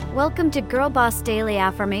Welcome to Girl Boss Daily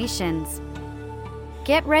Affirmations.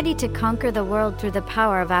 Get ready to conquer the world through the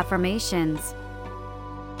power of affirmations.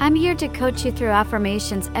 I'm here to coach you through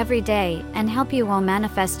affirmations every day and help you all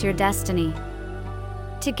manifest your destiny.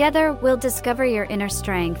 Together, we'll discover your inner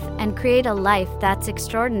strength and create a life that's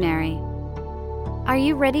extraordinary. Are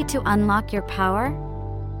you ready to unlock your power?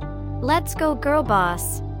 Let's go, Girl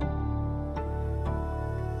Boss!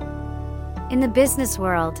 In the business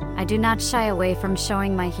world, I do not shy away from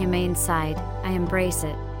showing my humane side, I embrace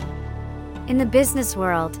it. In the business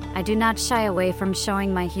world, I do not shy away from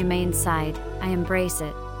showing my humane side, I embrace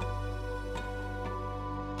it.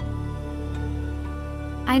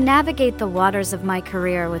 I navigate the waters of my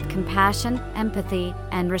career with compassion, empathy,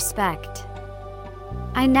 and respect.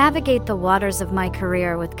 I navigate the waters of my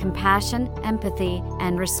career with compassion, empathy,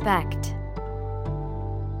 and respect.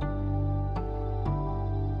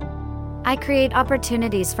 I create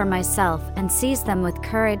opportunities for myself and seize them with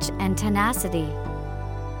courage and tenacity.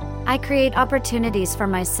 I create opportunities for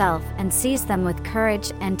myself and seize them with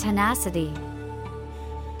courage and tenacity.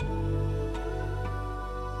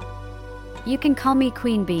 You can call me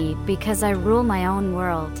Queen Bee because I rule my own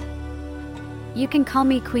world. You can call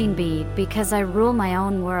me Queen Bee because I rule my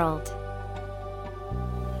own world.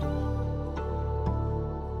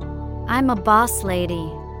 I'm a boss lady.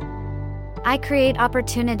 I create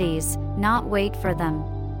opportunities, not wait for them.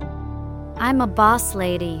 I'm a boss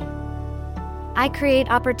lady. I create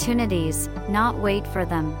opportunities, not wait for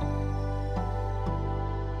them.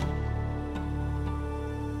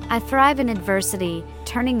 I thrive in adversity,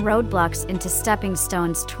 turning roadblocks into stepping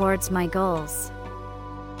stones towards my goals.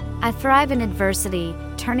 I thrive in adversity,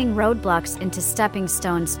 turning roadblocks into stepping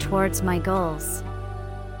stones towards my goals.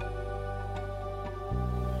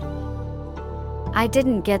 I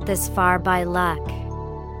didn't get this far by luck.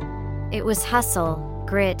 It was hustle,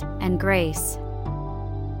 grit, and grace.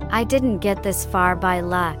 I didn't get this far by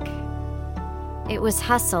luck. It was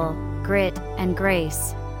hustle, grit, and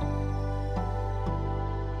grace.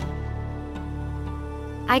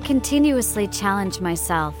 I continuously challenge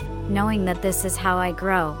myself, knowing that this is how I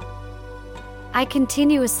grow. I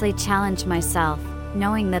continuously challenge myself,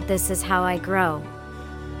 knowing that this is how I grow.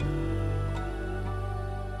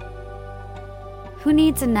 Who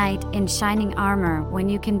needs a knight in shining armor when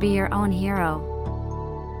you can be your own hero?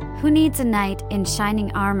 Who needs a knight in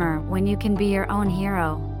shining armor when you can be your own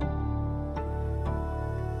hero?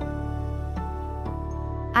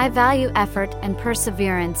 I value effort and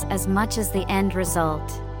perseverance as much as the end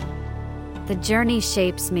result. The journey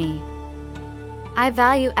shapes me. I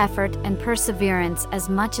value effort and perseverance as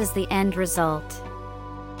much as the end result.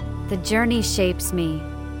 The journey shapes me.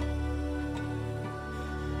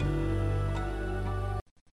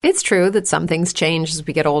 It's true that some things change as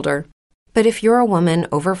we get older. But if you're a woman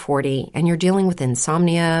over 40 and you're dealing with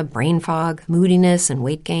insomnia, brain fog, moodiness, and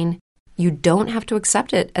weight gain, you don't have to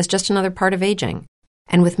accept it as just another part of aging.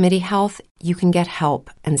 And with MIDI Health, you can get help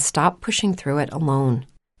and stop pushing through it alone.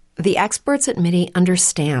 The experts at MIDI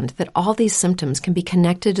understand that all these symptoms can be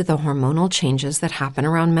connected to the hormonal changes that happen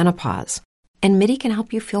around menopause. And MIDI can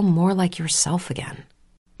help you feel more like yourself again.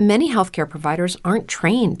 Many healthcare providers aren't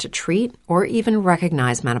trained to treat or even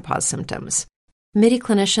recognize menopause symptoms. MIDI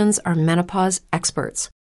clinicians are menopause experts.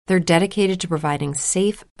 They're dedicated to providing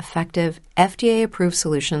safe, effective, FDA-approved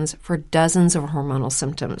solutions for dozens of hormonal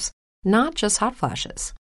symptoms, not just hot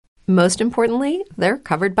flashes. Most importantly, they're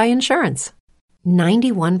covered by insurance.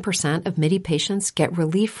 91% of MIDI patients get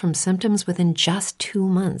relief from symptoms within just 2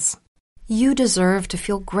 months. You deserve to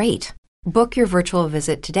feel great. Book your virtual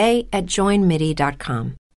visit today at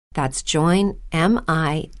joinmidi.com. That's joinmidi.com.